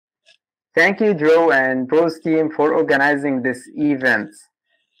Thank you, Joe and Proz team for organizing this event.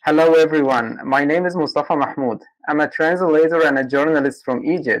 Hello, everyone. My name is Mustafa Mahmoud. I'm a translator and a journalist from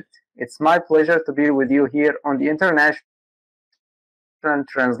Egypt. It's my pleasure to be with you here on the International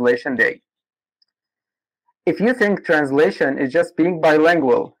Translation Day. If you think translation is just being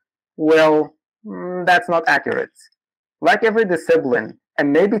bilingual, well, that's not accurate. Like every discipline,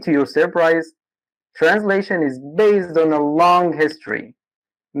 and maybe to your surprise, translation is based on a long history,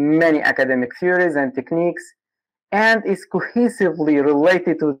 many academic theories and techniques, and is cohesively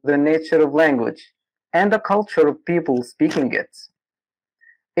related to the nature of language and the culture of people speaking it.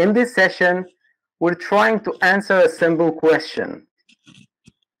 In this session, we're trying to answer a simple question: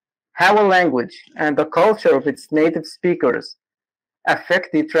 how a language and the culture of its native speakers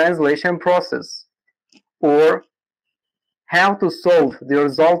affect the translation process, or how to solve the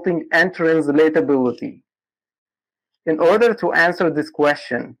resulting untranslatability. In order to answer this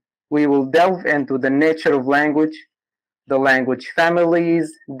question, we will delve into the nature of language, the language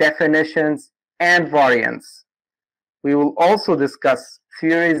families, definitions, and variants. We will also discuss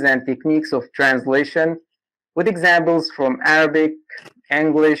theories and techniques of translation with examples from Arabic,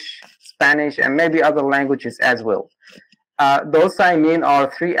 English, Spanish, and maybe other languages as well. Those I mean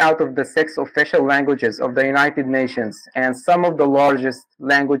are 3 out of the 6 official languages of the United Nations and some of the largest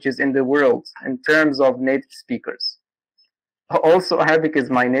languages in the world in terms of native speakers. Also, Arabic is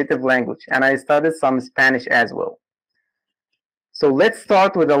my native language, and I studied some Spanish as well. So let's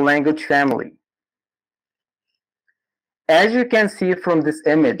start with the language family. As you can see from this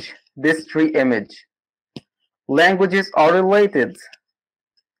image, this tree image, languages are related.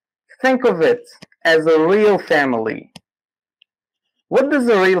 Think of it as a real family. What does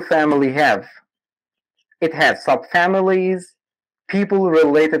a real family have? It has subfamilies, people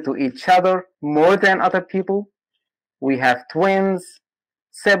related to each other more than other people. We have twins,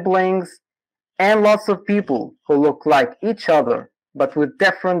 siblings, and lots of people who look like each other but with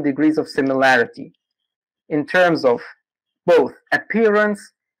different degrees of similarity in terms of both appearance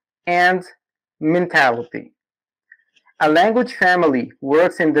and mentality. A language family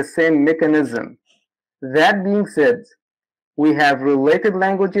works in the same mechanism. That being said, we have related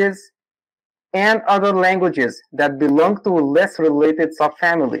languages and other languages that belong to less related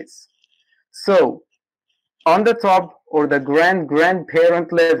subfamilies. So, on the top or the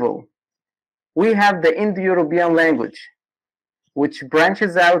grand-grandparent level, we have the Indo-European language, which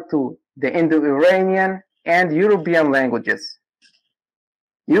branches out to the Indo-Iranian and European languages.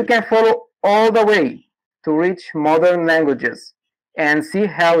 You can follow all the way to reach modern languages and see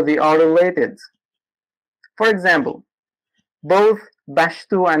how they are related. For example, both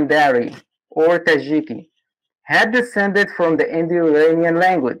Pashto and Dari, or Tajiki, had descended from the Indo-Iranian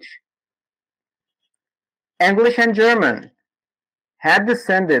language. English and German had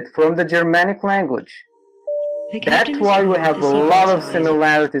descended from the Germanic language. That's why we have a lot of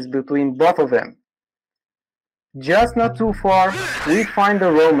similarities between both of them. Just not too far, we find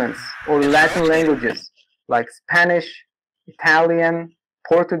the Romance or Latin languages like Spanish, Italian,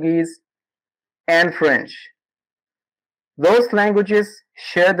 Portuguese, and French. Those languages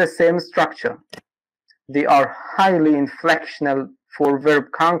share the same structure. They are highly inflectional for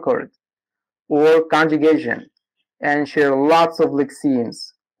verb concord or conjugation and share lots of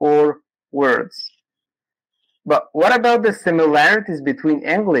lexemes or words. But what about the similarities between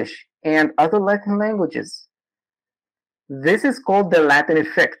English and other Latin languages? This is called the Latin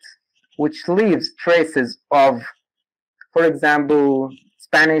effect, which leaves traces of, for example,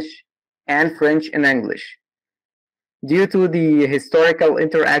 Spanish and French in English, due to the historical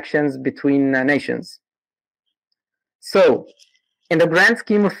interactions between nations. So, in the grand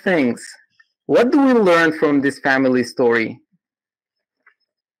scheme of things, what do we learn from this family story?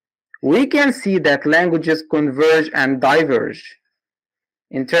 We can see that languages converge and diverge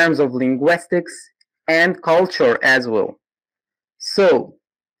in terms of linguistics and culture as well. So,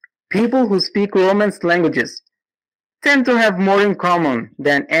 people who speak Romance languages tend to have more in common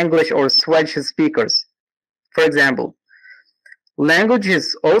than English or Swedish speakers. For example,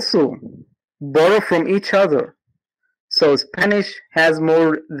 languages also borrow from each other. So Spanish has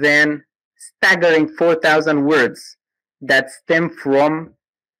more than staggering 4,000 words that stem from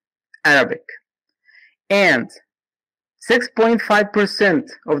Arabic. And 6.5%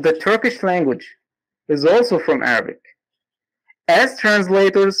 of the Turkish language is also from Arabic. As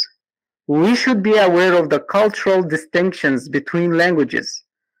translators, we should be aware of the cultural distinctions between languages.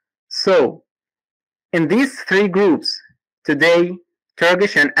 So, in these 3 groups, today,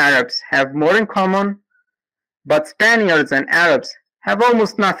 Turkish and Arabs have more in common, but Spaniards and Arabs have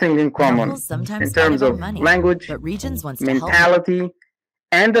almost nothing in common in terms of language, mentality,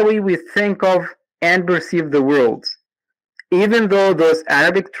 and the way we think of and perceive the world, even though those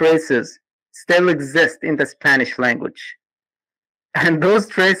Arabic traces still exist in the Spanish language. And those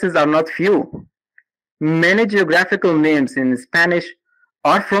traces are not few. Many geographical names in Spanish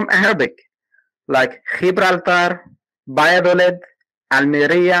are from Arabic, like Gibraltar, Valladolid,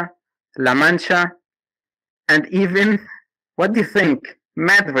 Almeria, La Mancha, and even, what do you think?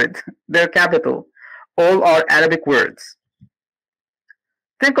 Madrid, their capital. All are Arabic words.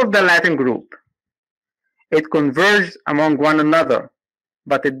 Think of the Latin group. It converges among one another,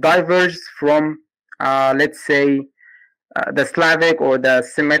 but it diverges from, let's say, the Slavic or the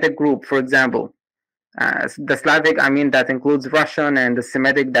Semitic group, for example. The Slavic, I mean, that includes Russian, and the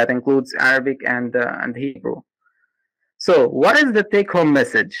Semitic, that includes Arabic and Hebrew. So, what is the take-home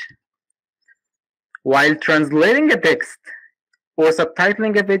message? While translating a text or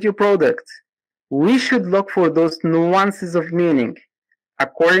subtitling a video product, we should look for those nuances of meaning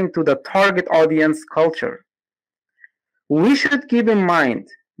according to the target audience culture. We should keep in mind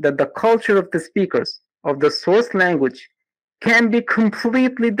that the culture of the speakers of the source language can be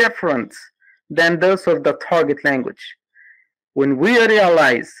completely different than those of the target language. When we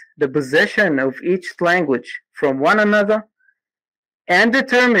realize the possession of each language from one another and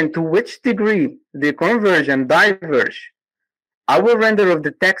determine to which degree they converge and diverge, our render of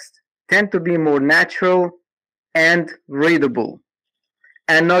the text tend to be more natural and readable,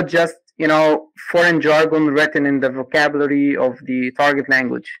 and not just, foreign jargon written in the vocabulary of the target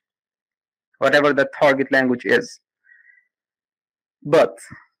language, whatever the target language is. But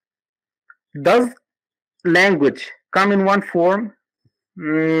does language come in one form?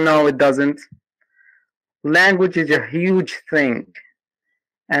 No, it doesn't. Language is a huge thing,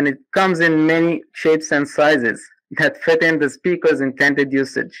 and it comes in many shapes and sizes that fit in the speaker's intended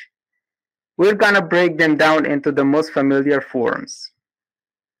usage. We're gonna break them down into the most familiar forms.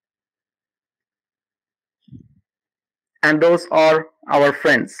 And those are our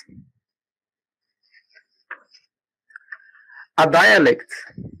friends. A dialect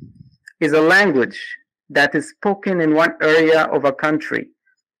is a language that is spoken in one area of a country.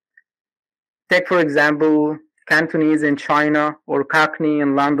 Take, for example, Cantonese in China or Cockney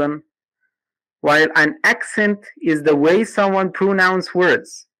in London, while an accent is the way someone pronounces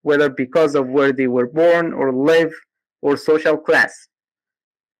words, whether because of where they were born or live or social class.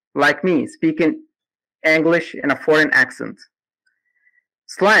 Like me, speaking English in a foreign accent.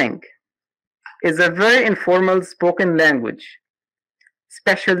 Slang is a very informal spoken language,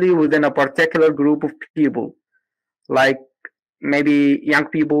 especially within a particular group of people, like maybe young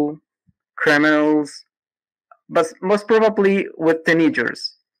people, criminals, but most probably with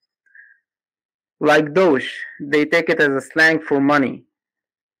teenagers. Like dosh, they take it as a slang for money.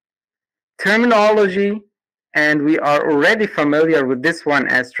 Terminology, and we are already familiar with this one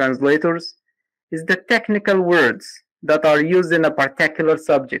as translators, is the technical words that are used in a particular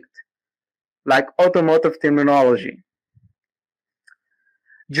subject, like automotive terminology.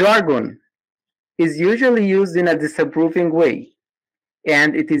 Jargon is usually used in a disapproving way,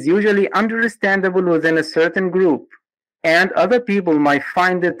 and it is usually understandable within a certain group, and other people might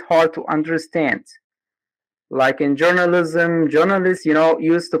find it hard to understand. Like in journalism, journalists,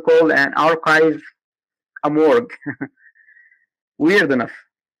 used to call an archive a morgue. Weird enough.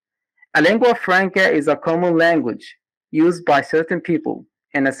 A lingua franca is a common language used by certain people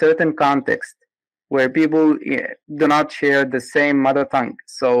in a certain context where people do not share the same mother tongue.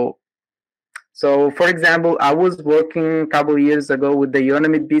 So for example, I was working a couple years ago with the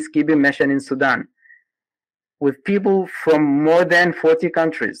UNAMID peacekeeping mission in Sudan with people from more than 40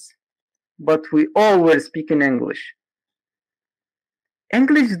 countries, but we all were speaking English.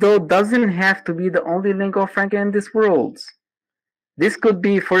 English, though, doesn't have to be the only lingua franca in this world. This could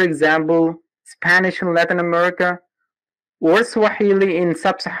be, for example, Spanish in Latin America, or Swahili in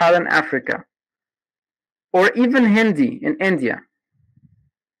Sub-Saharan Africa, or even Hindi in India.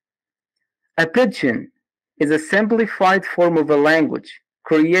 A pidgin is a simplified form of a language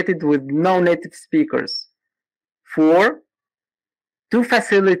created with no native speakers to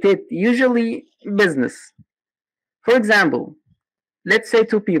facilitate usually business. For example, let's say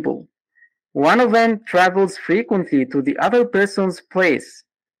two people. One of them travels frequently to the other person's place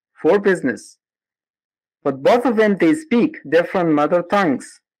for business, but both of them, they speak different mother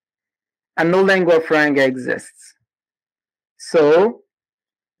tongues, and no lingua franca exists. So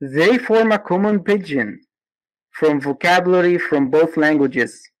they form a common pidgin from vocabulary from both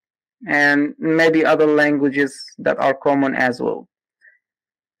languages, and maybe other languages that are common as well.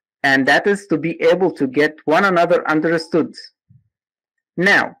 And that is to be able to get one another understood.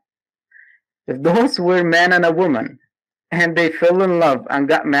 Now, if those were man and a woman, and they fell in love and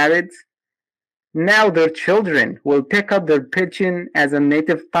got married, now their children will pick up their pidgin as a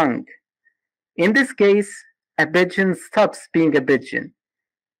native tongue. In this case, a pidgin stops being a pidgin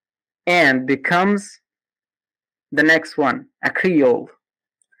and becomes the next one, a Creole.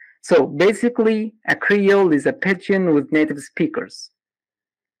 So basically, a Creole is a pidgin with native speakers.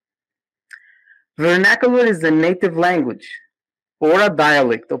 Vernacular is the native language or a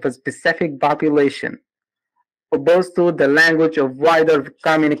dialect of a specific population, opposed to the language of wider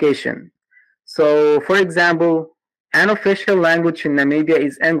communication. So, for example, an official language in Namibia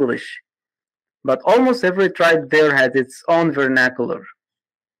is English, but almost every tribe there has its own vernacular.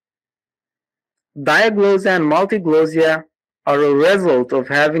 Diglossia and multiglossia are a result of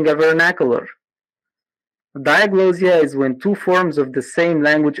having a vernacular. Diglossia is when two forms of the same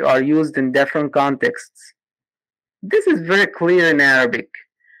language are used in different contexts. This is very clear in Arabic,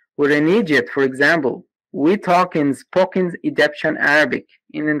 where in Egypt, for example, we talk in spoken Egyptian Arabic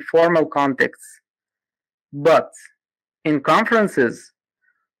in informal contexts. But in conferences,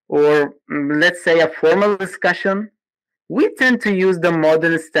 or let's say a formal discussion, we tend to use the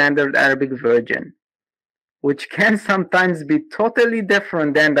modern standard Arabic version, which can sometimes be totally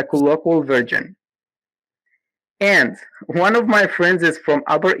different than the colloquial version. And one of my friends is from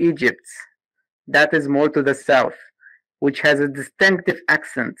Upper Egypt, that is more to the south, which has a distinctive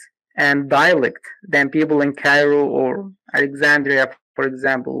accent and dialect than people in Cairo or Alexandria, for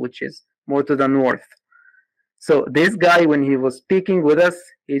example, which is more to the north. So this guy, when he was speaking with us,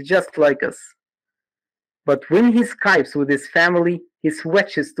 he's just like us. But when he Skypes with his family, he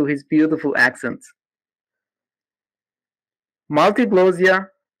switches to his beautiful accent. Multiglossia,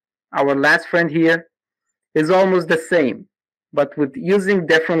 our last friend here, is almost the same, but with using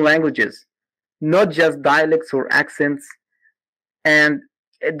different languages, not just dialects or accents, and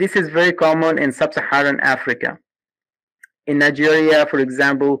this is very common in sub-Saharan Africa. In Nigeria, for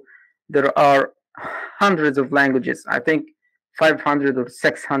example, there are hundreds of languages, I think 500 or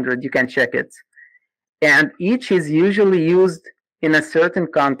 600, you can check it. And each is usually used in a certain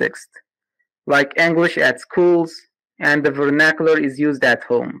context, like English at schools, and the vernacular is used at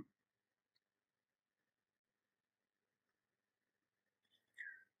home.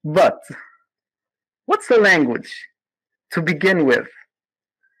 But what's a language to begin with?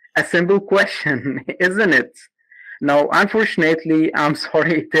 A simple question, isn't it? No, unfortunately, I'm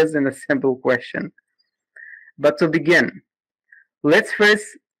sorry, it isn't a simple question. But to begin, let's first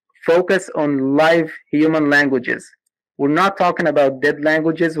focus on live human languages. We're not talking about dead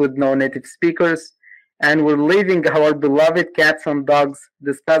languages with no native speakers, and we're leaving our beloved cats and dogs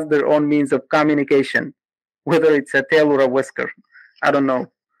discuss their own means of communication, whether it's a tail or a whisker. I don't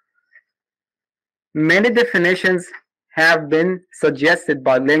know. Many definitions have been suggested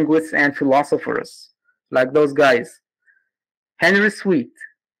by linguists and philosophers, like those guys. Henry Sweet,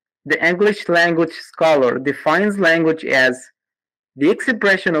 the English language scholar, defines language as the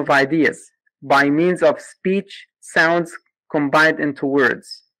expression of ideas by means of speech sounds combined into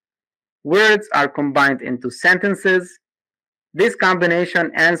words. Words are combined into sentences, this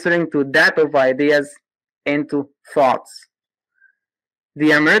combination answering to that of ideas into thoughts.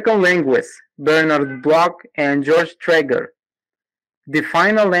 The American linguists Bernard Bloch and George Traeger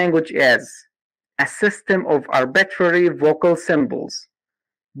define a language as a system of arbitrary vocal symbols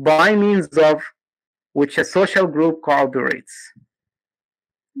by means of which a social group cooperates.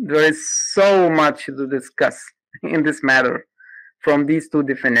 There is so much to discuss in this matter from these two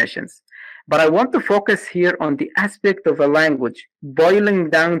definitions, but I want to focus here on the aspect of a language boiling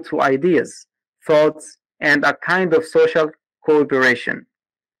down to ideas, thoughts, and a kind of social cooperation.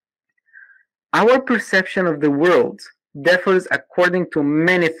 Our perception of the world differs according to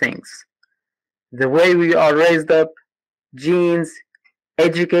many things. The way we are raised up, genes,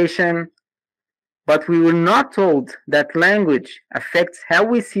 education, but we were not told that language affects how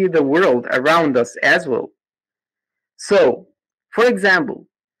we see the world around us as well. So, for example,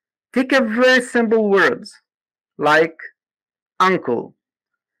 take a very simple word like uncle.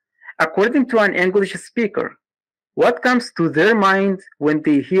 According to an English speaker, what comes to their mind when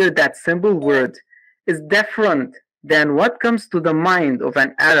they hear that simple word is different than what comes to the mind of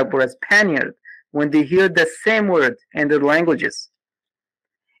an Arab or a Spaniard when they hear the same word in their languages.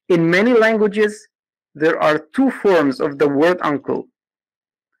 In many languages, there are two forms of the word uncle,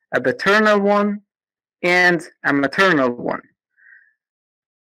 a paternal one and a maternal one.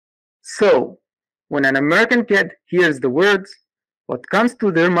 So, when an American kid hears the words, what comes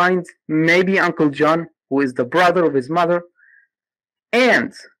to their mind may be Uncle John, who is the brother of his mother,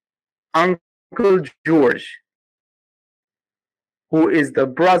 and Uncle George, who is the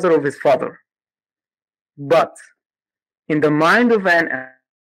brother of his father. But In the mind of an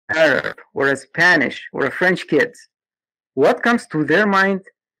Arab or a Spanish or a French kid, what comes to their mind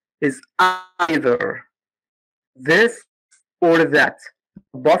is either this or that,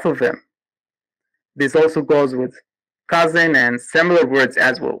 both of them. This also goes with cousin and similar words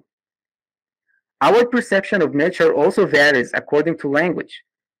as well. Our perception of nature also varies according to language.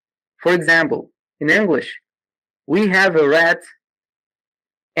 For example, in English, we have a rat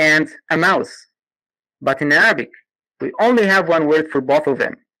and a mouse, but in Arabic, we only have one word for both of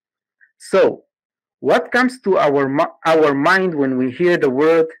them. So, what comes to our mind when we hear the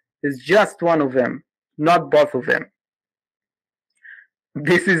word is just one of them, not both of them.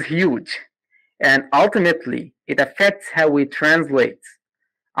 This is huge, and ultimately, it affects how we translate.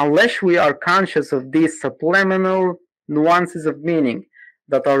 Unless we are conscious of these subliminal nuances of meaning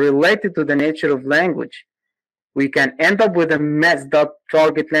that are related to the nature of language, we can end up with a messed up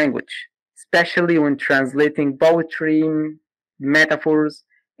target language, especially when translating poetry, metaphors,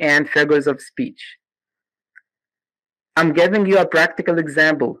 and figures of speech. I'm giving you a practical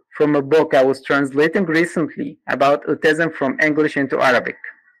example from a book I was translating recently about autism from English into Arabic.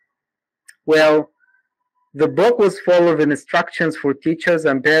 Well, the book was full of instructions for teachers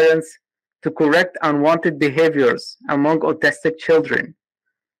and parents to correct unwanted behaviors among autistic children.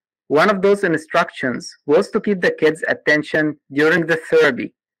 One of those instructions was to keep the kids' attention during the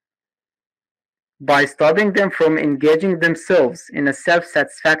therapy by stopping them from engaging themselves in a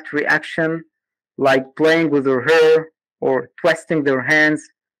self-satisfactory action like playing with their hair or twisting their hands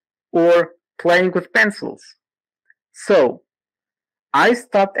or playing with pencils. So, I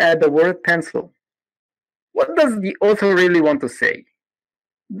stopped at the word pencil. What does the author really want to say?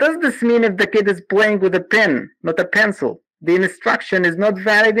 Does this mean if the kid is playing with a pen, not a pencil, the instruction is not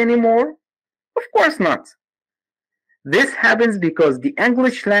valid anymore? Of course not. This happens because the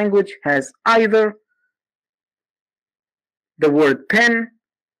English language has either the word pen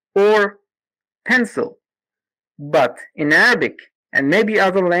or pencil. But in Arabic and maybe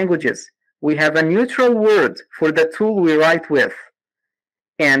other languages, we have a neutral word for the tool we write with.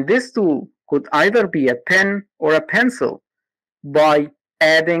 And this tool could either be a pen or a pencil by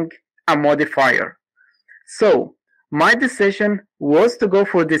adding a modifier. So, my decision was to go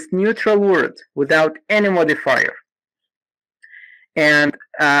for this neutral word without any modifier. And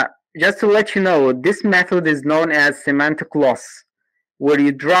just to let you know, this method is known as semantic loss, where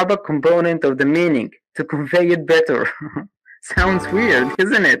you drop a component of the meaning to convey it better. Sounds weird,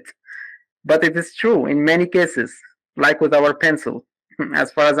 isn't it? But it is true in many cases, like with our pencil,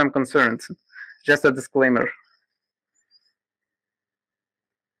 as far as I'm concerned. Just a disclaimer.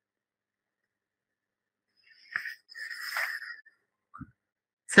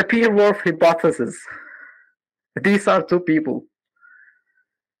 Sapir-Whorf hypothesis. These are two people.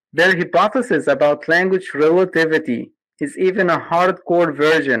 Their hypothesis about language relativity is even a hardcore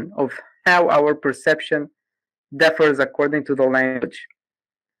version of how our perception differs according to the language.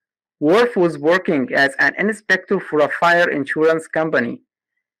 Whorf was working as an inspector for a fire insurance company,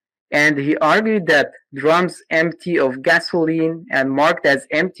 and he argued that drums empty of gasoline and marked as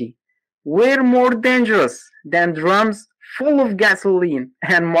empty were more dangerous than drums full of gasoline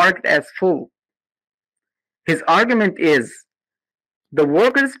and marked as full. His argument is the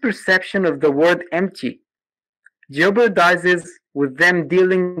worker's perception of the word empty jeopardizes with them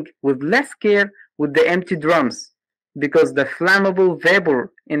dealing with less care with the empty drums because the flammable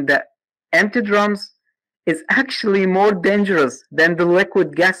vapor in the empty drums is actually more dangerous than the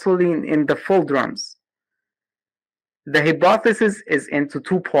liquid gasoline in the full drums. The hypothesis is into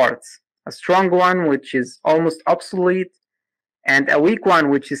two parts, a strong one which is almost obsolete and a weak one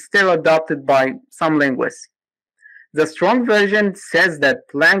which is still adopted by some linguists. The strong version says that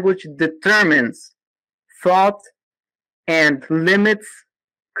language determines thought and limits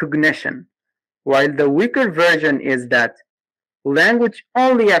cognition, while the weaker version is that language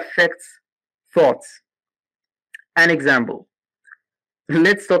only affects thoughts. An example.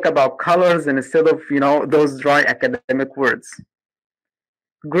 Let's talk about colors instead of, those dry academic words.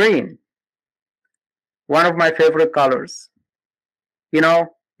 Green. One of my favorite colors.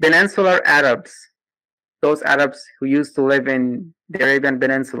 Peninsular Arabs. Those Arabs who used to live in the Arabian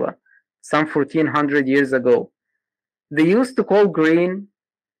Peninsula some 1400 years ago. They used to call green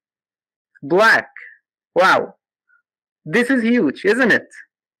black. Wow. This is huge, isn't it?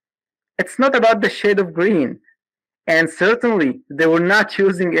 It's not about the shade of green. And certainly, they were not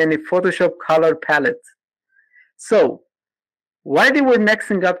using any Photoshop color palette. So, why they were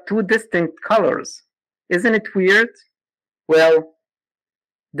mixing up two distinct colors? Isn't it weird? Well,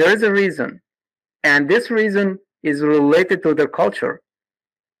 there is a reason. And this reason is related to their culture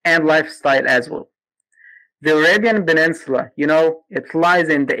and lifestyle as well. The Arabian Peninsula, it lies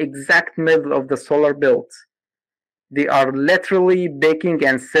in the exact middle of the solar belt. They are literally baking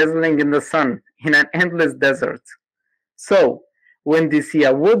and sizzling in the sun in an endless desert. So, when they see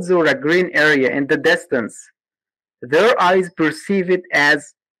a woods or a green area in the distance, their eyes perceive it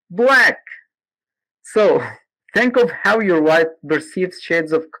as black. So, think of how your wife perceives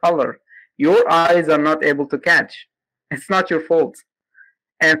shades of color your eyes are not able to catch. It's not your fault.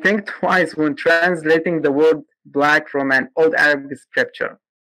 And think twice when translating the word black from an old Arabic scripture.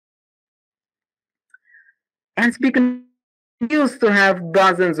 And speaking, we used to have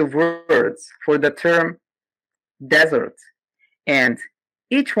dozens of words for the term desert, and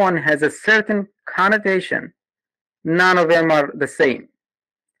each one has a certain connotation. None of them are the same.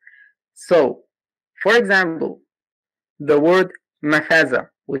 So, for example, the word mafaza,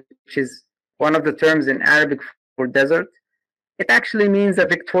 which is one of the terms in Arabic for desert, it actually means a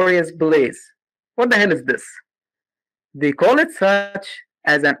victorious blaze. What the hell is this? They call it such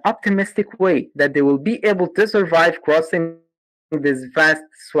as an optimistic way that they will be able to survive crossing this vast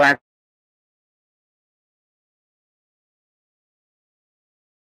swath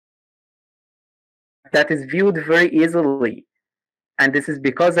that is viewed very easily. And this is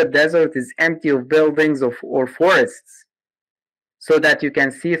because the desert is empty of buildings or forests, so that you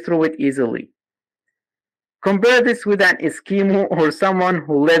can see through it easily. Compare this with an Eskimo or someone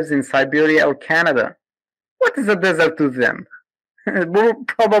who lives in Siberia or Canada. What is a desert to them?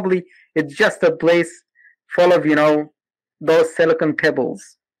 Probably it's just a place full of, those silicon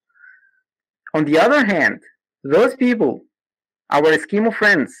pebbles. On the other hand, those people, our Eskimo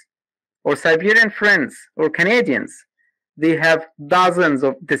friends, or Siberian friends, or Canadians, they have dozens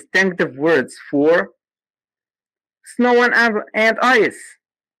of distinctive words for snow and ice,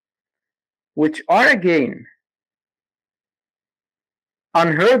 which are again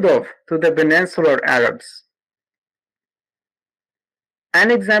unheard of to the peninsular Arabs.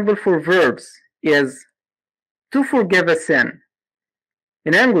 An example for verbs is to forgive a sin.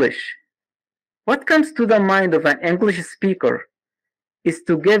 In English, what comes to the mind of an English speaker is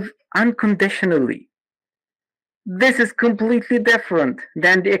to give unconditionally. This is completely different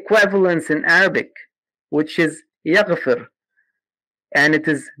than the equivalence in Arabic, which is yaghfir, and it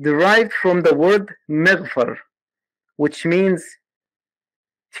is derived from the word mighfar, which means,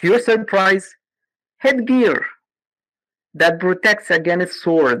 to your surprise, headgear that protects against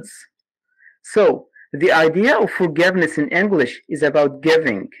swords. So, the idea of forgiveness in English is about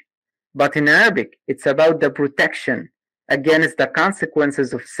giving, but in Arabic, it's about the protection against the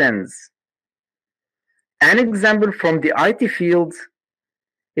consequences of sins. An example from the IT field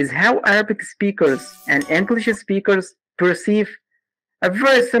is how Arabic speakers and English speakers perceive a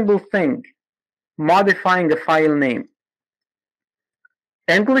very simple thing, modifying a file name.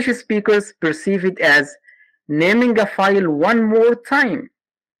 English speakers perceive it as naming a file one more time,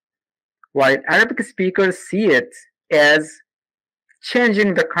 while Arabic speakers see it as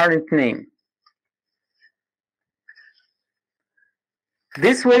changing the current name.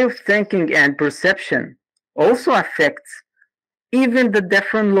 This way of thinking and perception also affects even the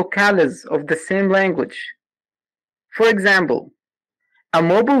different locales of the same language. For example, a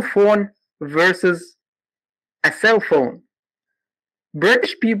mobile phone versus a cell phone.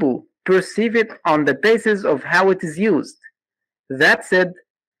 British people perceive it on the basis of how it is used. That said,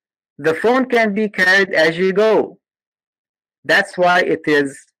 the phone can be carried as you go. That's why it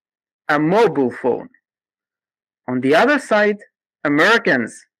is a mobile phone. On the other side,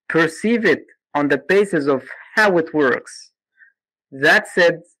 Americans perceive it on the basis of how it works. That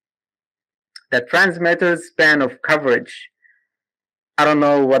said, the transmitter's span of coverage, I don't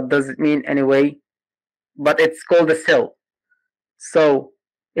know what does it mean anyway, but it's called a cell. So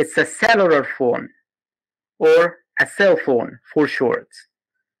it's a cellular phone, or a cell phone for short.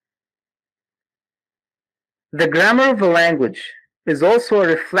 The grammar of a language is also a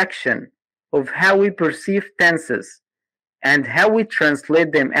reflection of how we perceive tenses and how we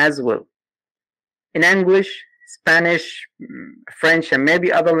translate them as well. In English, Spanish, French, and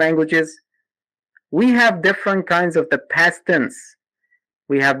maybe other languages, we have different kinds of the past tense.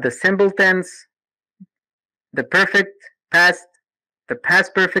 We have the simple tense, the perfect past, the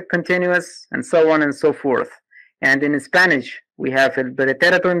past perfect continuous, and so on and so forth. And in Spanish, we have el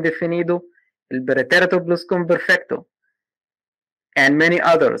pretérito indefinido, el pretérito pluscuamperfecto, and many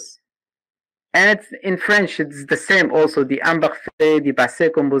others. And in French, it's the same also, the imparfait, the passé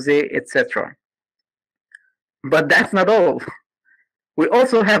composé, etc. But that's not all. We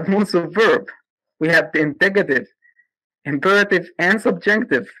also have modes of verb. We have the indicative, imperative, and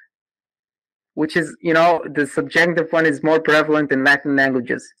subjunctive. which is, the subjunctive one is more prevalent in Latin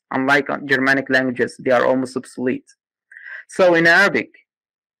languages. Unlike Germanic languages, they are almost obsolete. So in Arabic,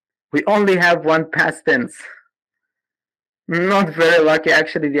 we only have one past tense. Not very lucky,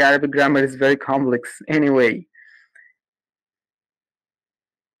 actually. The Arabic grammar is very complex anyway.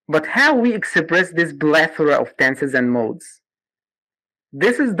 But how we express this plethora of tenses and modes?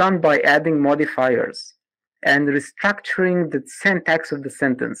 This is done by adding modifiers and restructuring the syntax of the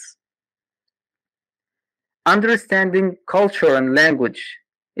sentence. Understanding culture and language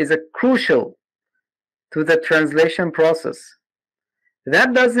is crucial to the translation process.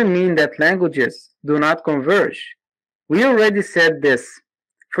 That doesn't mean that languages do not converge. We already said this.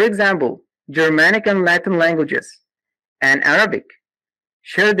 For example, Germanic and Latin languages and Arabic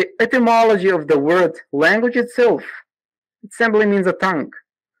share the etymology of the word language itself. It simply means a tongue.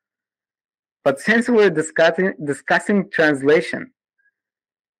 But since we're discussing translation,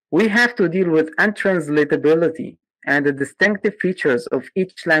 we have to deal with untranslatability and the distinctive features of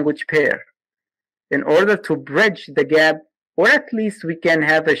each language pair in order to bridge the gap, or at least we can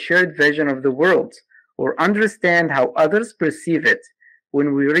have a shared vision of the world or understand how others perceive it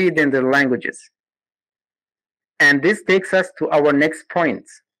when we read in their languages. And this takes us to our next point,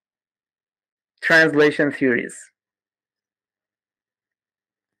 translation theories.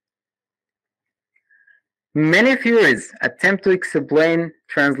 Many theories attempt to explain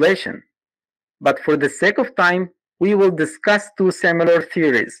translation, but for the sake of time, we will discuss two similar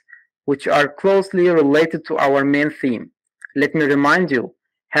theories which are closely related to our main theme. Let me remind you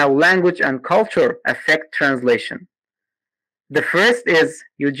how language and culture affect translation. The first is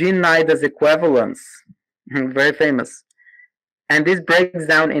Eugene Nida's equivalence, very famous, and this breaks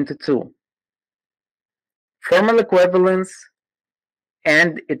down into two. Formal equivalence,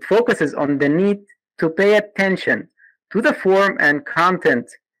 and it focuses on the need to pay attention to the form and content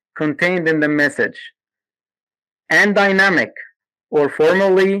contained in the message. And dynamic, or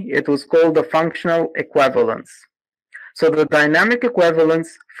formally it was called the functional equivalence. So the dynamic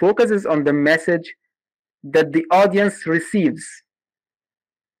equivalence focuses on the message that the audience receives.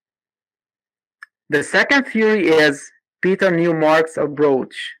 The second theory is Peter Newmark's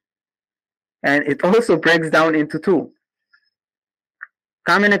approach, and it also breaks down into two.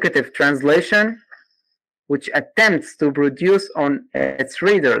 Communicative translation, which attempts to produce on its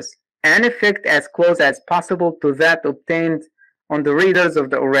readers an effect as close as possible to that obtained on the readers of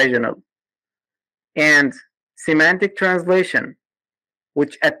the original. And semantic translation,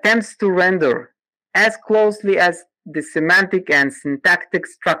 which attempts to render as closely as the semantic and syntactic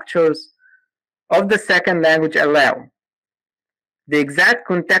structures of the second language allow the exact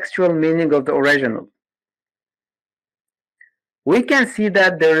contextual meaning of the original. We can see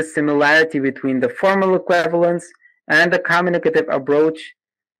that there is similarity between the formal equivalence and the communicative approach,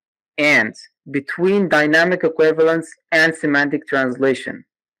 and between dynamic equivalence and semantic translation.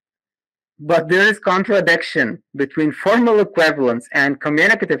 But there is contradiction between formal equivalence and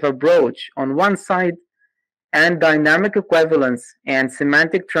communicative approach on one side, and dynamic equivalence and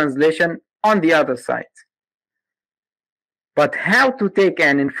semantic translation on the other side. But how to take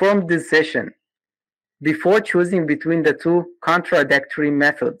an informed decision before choosing between the two contradictory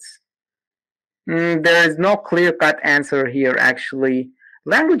methods? There is no clear-cut answer here, actually.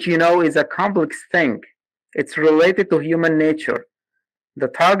 Language, is a complex thing. It's related to human nature, the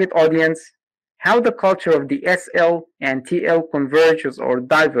target audience, how the culture of the SL and TL converges or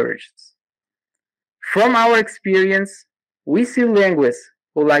diverges. From our experience, we see linguists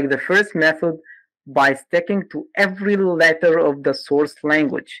who like the first method by sticking to every letter of the source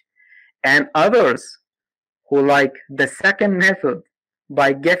language, and others who like the second method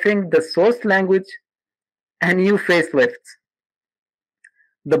by giving the source language a new facelift.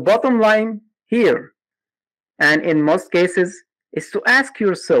 The bottom line here, and in most cases, is to ask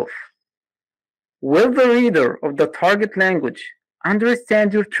yourself, will the reader of the target language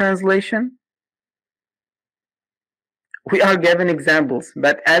understand your translation? We are given examples,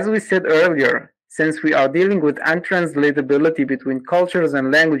 but as we said earlier, since we are dealing with untranslatability between cultures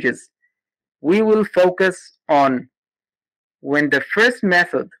and languages, we will focus on when the first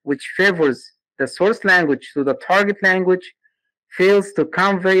method, which favors the source language to the target language, fails to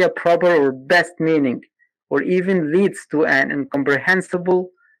convey a proper or best meaning, or even leads to an incomprehensible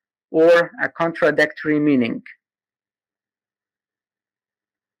or a contradictory meaning.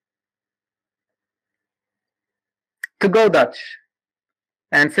 To go Dutch,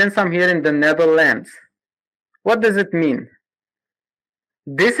 and since I'm here in the Netherlands, what does it mean?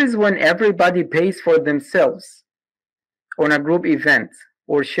 This is when everybody pays for themselves on a group event,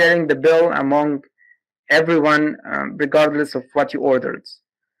 or sharing the bill among everyone regardless of what you ordered.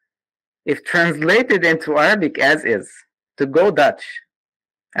 If translated into Arabic as is, to go Dutch,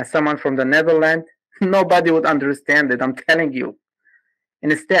 as someone from the Netherlands, nobody would understand it, I'm telling you.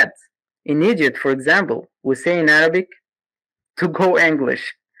 Instead, in Egypt, for example, we say in Arabic, to go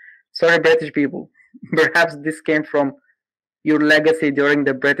English. Sorry, British people. Perhaps this came from your legacy during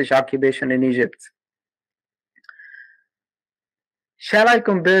the British occupation in Egypt. Shall I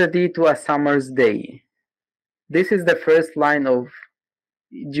compare thee to a summer's day? This is the first line of,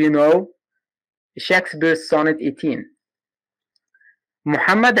 do you know, Shakespeare's Sonnet 18.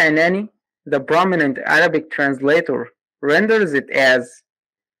 Muhammad Anani, the prominent Arabic translator, renders it as,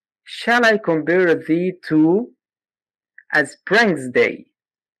 shall I compare thee to a spring's day?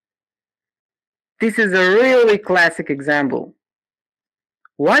 This is a really classic example.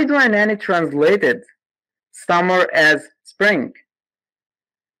 Why do Anani translated summer as spring?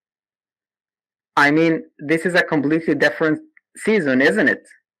 I mean, this is a completely different season, isn't it?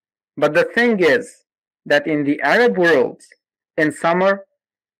 But the thing is that in the Arab world, in summer,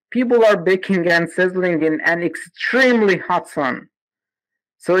 people are baking and sizzling in an extremely hot sun.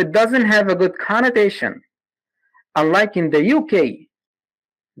 So it doesn't have a good connotation. Unlike in the UK,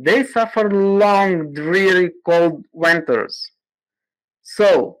 they suffer long, dreary, cold winters.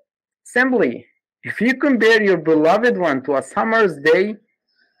 So, simply, if you compare your beloved one to a summer's day,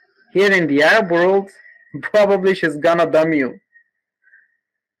 here in the Arab world, probably she's gonna dump you.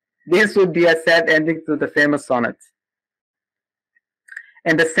 This would be a sad ending to the famous sonnet.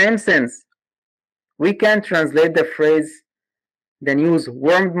 In the same sense, we can translate the phrase, the news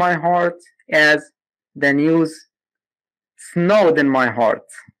warmed my heart, as the news snowed in my heart.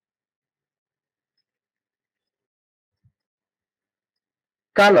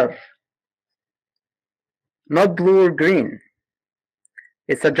 Color, not blue or green.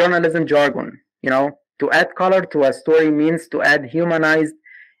 It's a journalism jargon. To add color to a story means to add humanized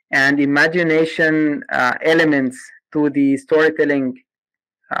and imagination elements to the storytelling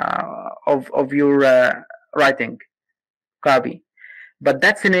of your writing copy. But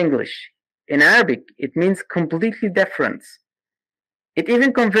that's in English. In Arabic, it means completely different. It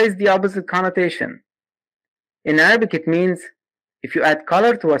even conveys the opposite connotation. In Arabic, it means if you add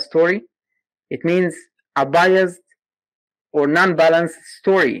color to a story, it means a biased or non-balanced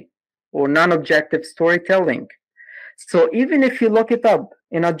story or non-objective storytelling. So even if you look it up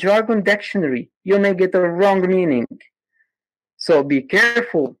in a jargon dictionary, you may get a wrong meaning. So be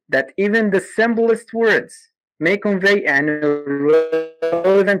careful that even the simplest words may convey an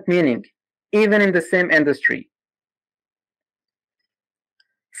irrelevant meaning, even in the same industry.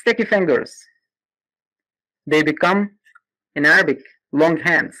 Sticky fingers. They become, in Arabic, long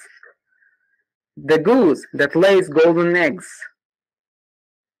hands. The goose that lays golden eggs.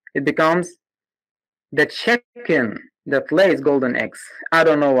 It becomes the chicken that lays golden eggs. I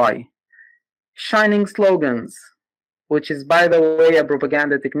don't know why. Shining slogans, which is, by the way, a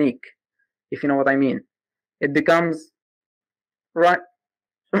propaganda technique, if you know what I mean. It becomes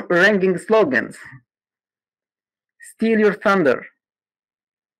ringing slogans. Steal your thunder.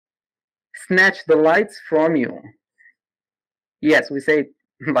 Snatch the lights from you. Yes, we say it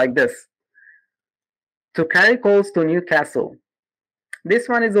like this. To carry coals to Newcastle. This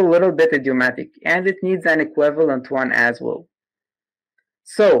one is a little bit idiomatic, and it needs an equivalent one as well.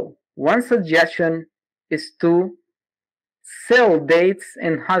 So, one suggestion is to sell dates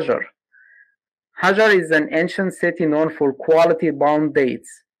in Hajar. Hajar is an ancient city known for quality bound dates,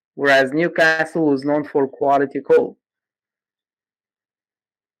 whereas Newcastle was known for quality coal.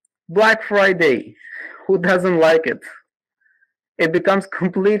 Black Friday. Who doesn't like it? It becomes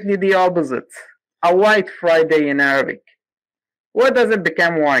completely the opposite. A White Friday in Arabic. Why does it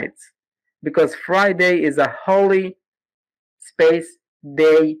become white? Because Friday is a holy space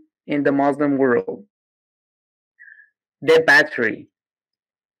day in the Muslim world. Dead battery.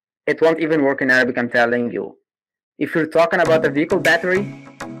 It won't even work in Arabic, I'm telling you. If you're talking about a vehicle battery,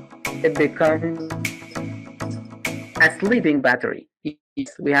 it becomes a sleeping battery.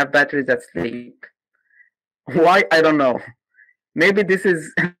 Yes, we have batteries that sleep. Why? I don't know. Maybe this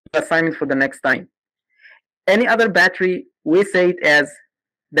is an assignment for the next time. Any other battery, we say it as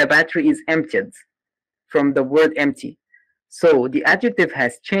the battery is emptied from the word empty. So the adjective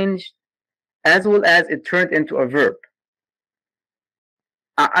has changed as well as it turned into a verb.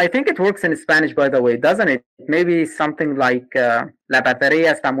 I think it works in Spanish, by the way, doesn't it? Maybe something like la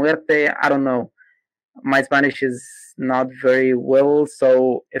batería está muerta. I don't know. My Spanish is not very well,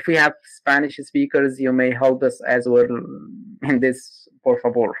 so if we have Spanish speakers, you may help us as well in this, por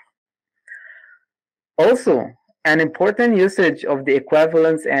favor. Also, an important usage of the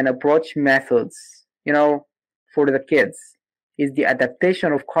equivalence and approach methods, for the kids. is the adaptation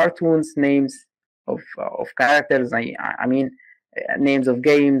of cartoons, names of characters, I mean, names of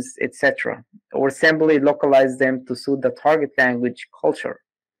games, etc., or simply localize them to suit the target language culture.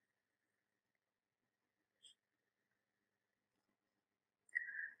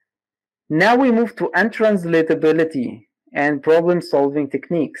 Now we move to untranslatability and problem-solving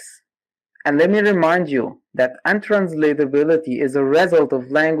techniques. And let me remind you that untranslatability is a result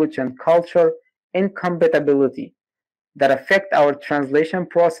of language and culture incompatibility that affect our translation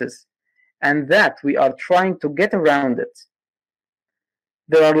process, and that we are trying to get around it.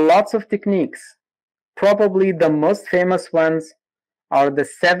 There are lots of techniques. Probably the most famous ones are the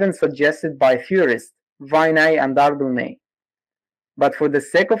 7 suggested by theorists Vinay and Ardulnay. But for the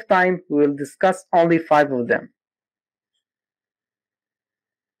sake of time, we will discuss only 5 of them.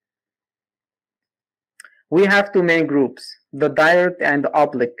 We have 2 main groups, the direct and the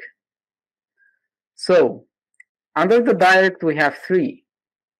oblique. So, under the direct, we have 3.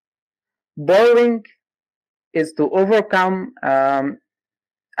 Borrowing is to overcome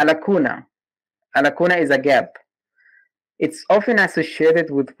a lacuna. A lacuna is a gap. It's often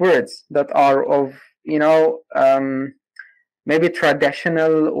associated with words that are of, maybe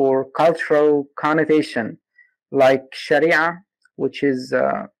traditional or cultural connotation, like Sharia, which is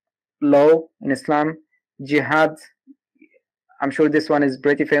law in Islam, jihad. I'm sure this one is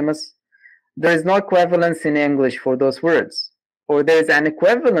pretty famous. There is no equivalence in English for those words, or there is an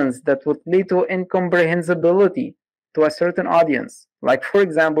equivalence that would lead to incomprehensibility to a certain audience. Like, for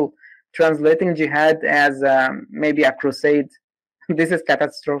example, translating jihad as maybe a crusade. This is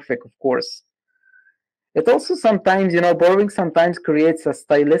catastrophic, of course. It also sometimes, borrowing sometimes creates a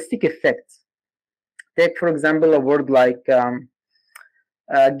stylistic effect. Take, for example, a word like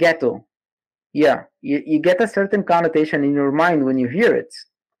ghetto. Yeah, you get a certain connotation in your mind when you hear it.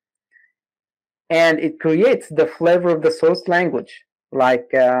 And it creates the flavor of the source language, like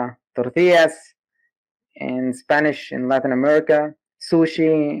tortillas in Spanish in Latin America,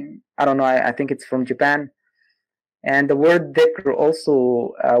 sushi, I don't know, I think it's from Japan. And the word dhikr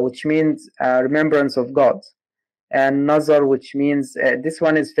also, which means remembrance of God. And nazar, which means, this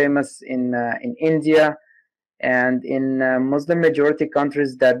one is famous in India and in Muslim majority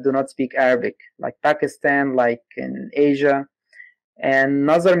countries that do not speak Arabic, like Pakistan, like in Asia. And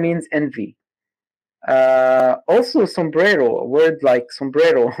nazar means envy. Also sombrero, a word like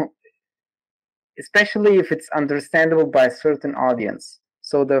sombrero, especially if it's understandable by a certain audience.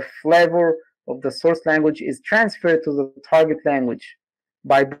 So the flavor of the source language is transferred to the target language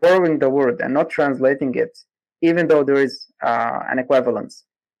by borrowing the word and not translating it, even though there is an equivalence.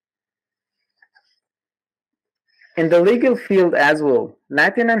 In the legal field as well,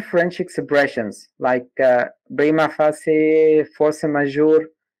 Latin and French expressions like prima facie, force majeure,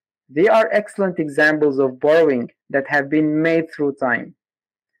 they are excellent examples of borrowing that have been made through time.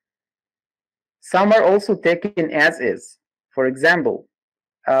 Some are also taken as is. For example,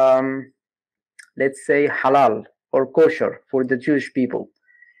 let's say halal or kosher for the Jewish people.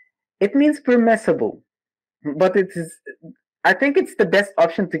 It means permissible, but I think it's the best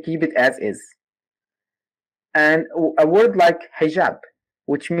option to keep it as is. And a word like hijab,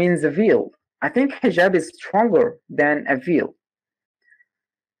 which means a veil. I think hijab is stronger than a veil.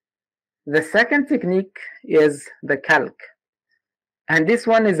 The second technique is the calque. And this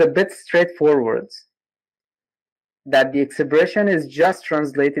one is a bit straightforward, that the expression is just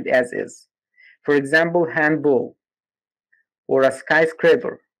translated as is. For example, handball, or a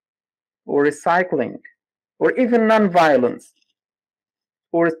skyscraper, or recycling, or even non-violence,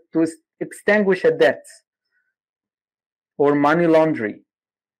 or to extinguish a debt, or money laundering.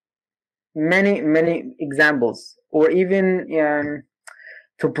 Many examples, or even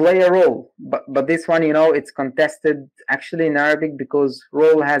to play a role. But this one, it's contested actually in Arabic because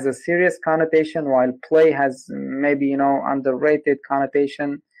role has a serious connotation while play has maybe, underrated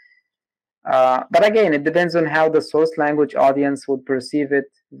connotation. But again, it depends on how the source language audience would perceive it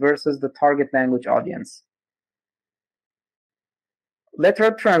versus the target language audience.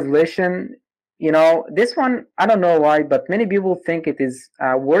 Literal translation, this one, I don't know why, but many people think it is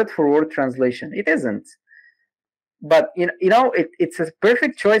a word-for-word translation. It isn't. But it's a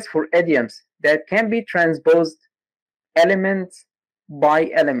perfect choice for idioms that can be transposed element by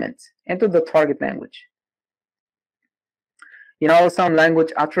element into the target language. Some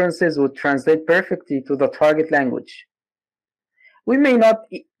language utterances would translate perfectly to the target language. We may not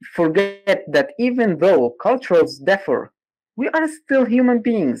forget that even though cultures differ, we are still human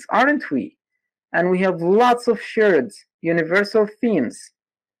beings, aren't we? And we have lots of shared universal themes.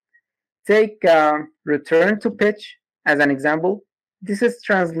 Take return to pitch as an example. This is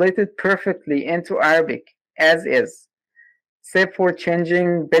translated perfectly into Arabic as is. save for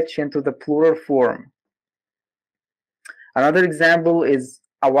changing bitch into the plural form. Another example is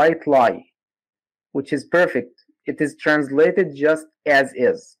a white lie, which is perfect. It is translated just as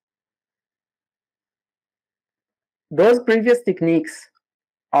is. Those previous techniques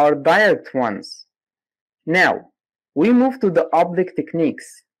are direct ones. Now, we move to the oblique techniques,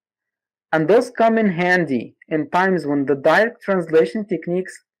 and those come in handy in times when the direct translation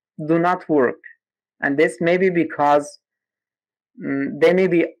techniques do not work. And this may be because they may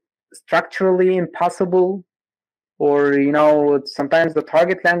be structurally impossible, or sometimes the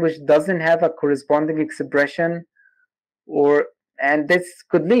target language doesn't have a corresponding expression, and this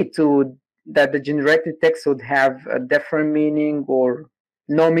could lead to that the generated text would have a different meaning or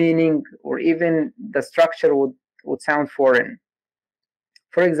no meaning, or even the structure would sound foreign.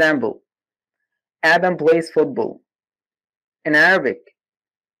 For example, Adam plays football. In Arabic,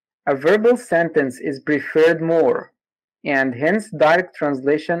 a verbal sentence is preferred more, and hence direct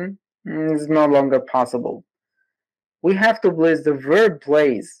translation is no longer possible. We have to place the verb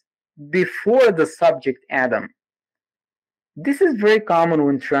plays before the subject Adam. This is very common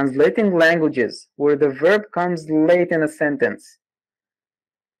when translating languages where the verb comes late in a sentence,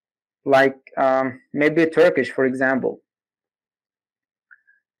 like maybe Turkish, for example.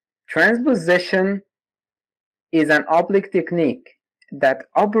 Transposition is an oblique technique that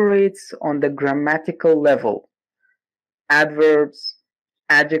operates on the grammatical level. Adverbs,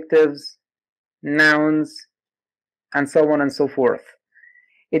 adjectives, nouns, and so on and so forth.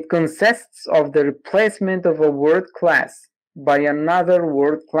 It consists of the replacement of a word class by another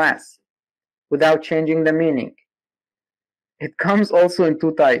word class without changing the meaning. It comes also in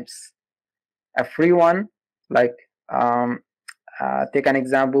two types. A free one, like take an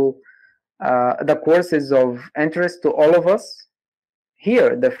example, the course is of interest to all of us.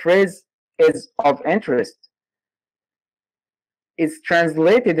 Here, the phrase is of interest. It's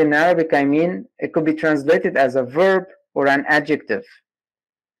translated in Arabic, it could be translated as a verb or an adjective.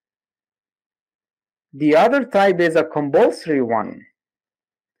 The other type is a compulsory one,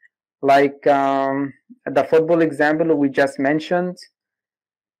 like the football example we just mentioned.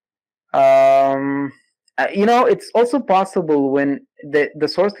 It's also possible when the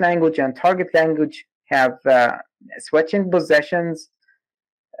source language and target language have switching possessions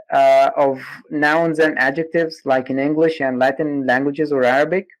of nouns and adjectives, like in English and Latin languages or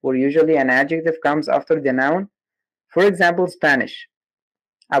Arabic, where usually an adjective comes after the noun. For example, Spanish.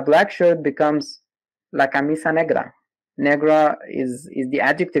 A black shirt becomes la camisa negra. Negra is the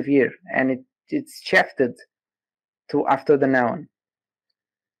adjective here, and it's shifted to after the noun.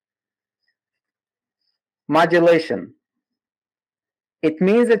 Modulation. It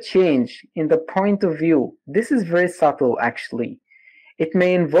means a change in the point of view. This is very subtle, actually. It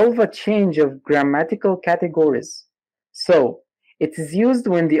may involve a change of grammatical categories. So, it is used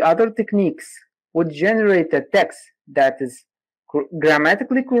when the other techniques would generate a text that is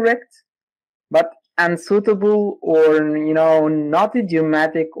grammatically correct, but unsuitable or not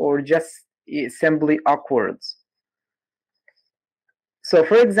idiomatic or just simply awkward. So,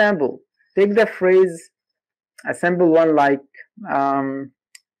 for example, take the phrase, a simple one like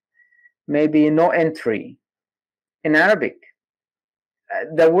maybe no entry. In Arabic,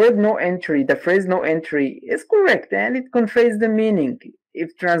 the word no entry, the phrase no entry is correct and it conveys the meaning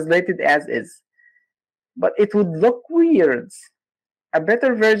if translated as is. But it would look weird. A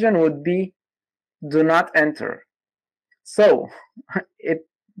better version would be do not enter. So it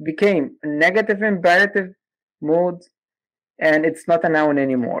became a negative imperative mode and it's not a noun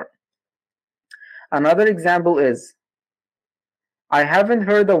anymore. Another example is, I haven't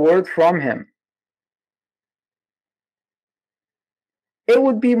heard a word from him. It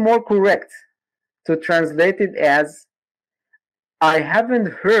would be more correct to translate it as, I haven't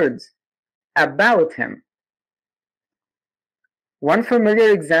heard about him. One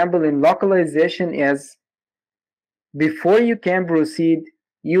familiar example in localization is, before you can proceed,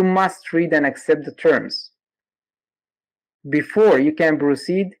 you must read and accept the terms. Before you can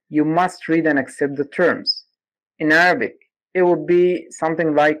proceed, you must read and accept the terms. In Arabic, it would be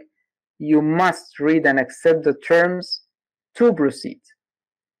something like, you must read and accept the terms to proceed.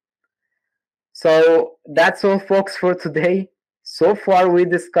 So that's all, folks, for today. So far, we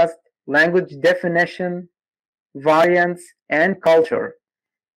discussed language definition, variants, and culture,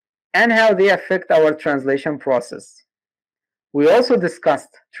 and how they affect our translation process. We also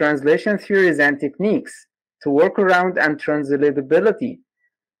discussed translation theories and techniques to work around untranslatability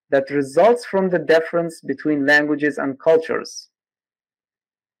that results from the difference between languages and cultures.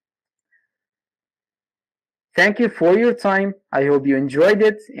 Thank you for your time. I hope you enjoyed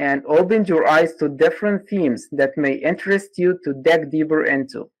it and opened your eyes to different themes that may interest you to dig deeper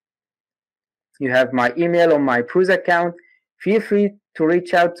into. You have my email on my Proz account. Feel free to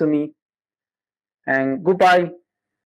reach out to me, and goodbye.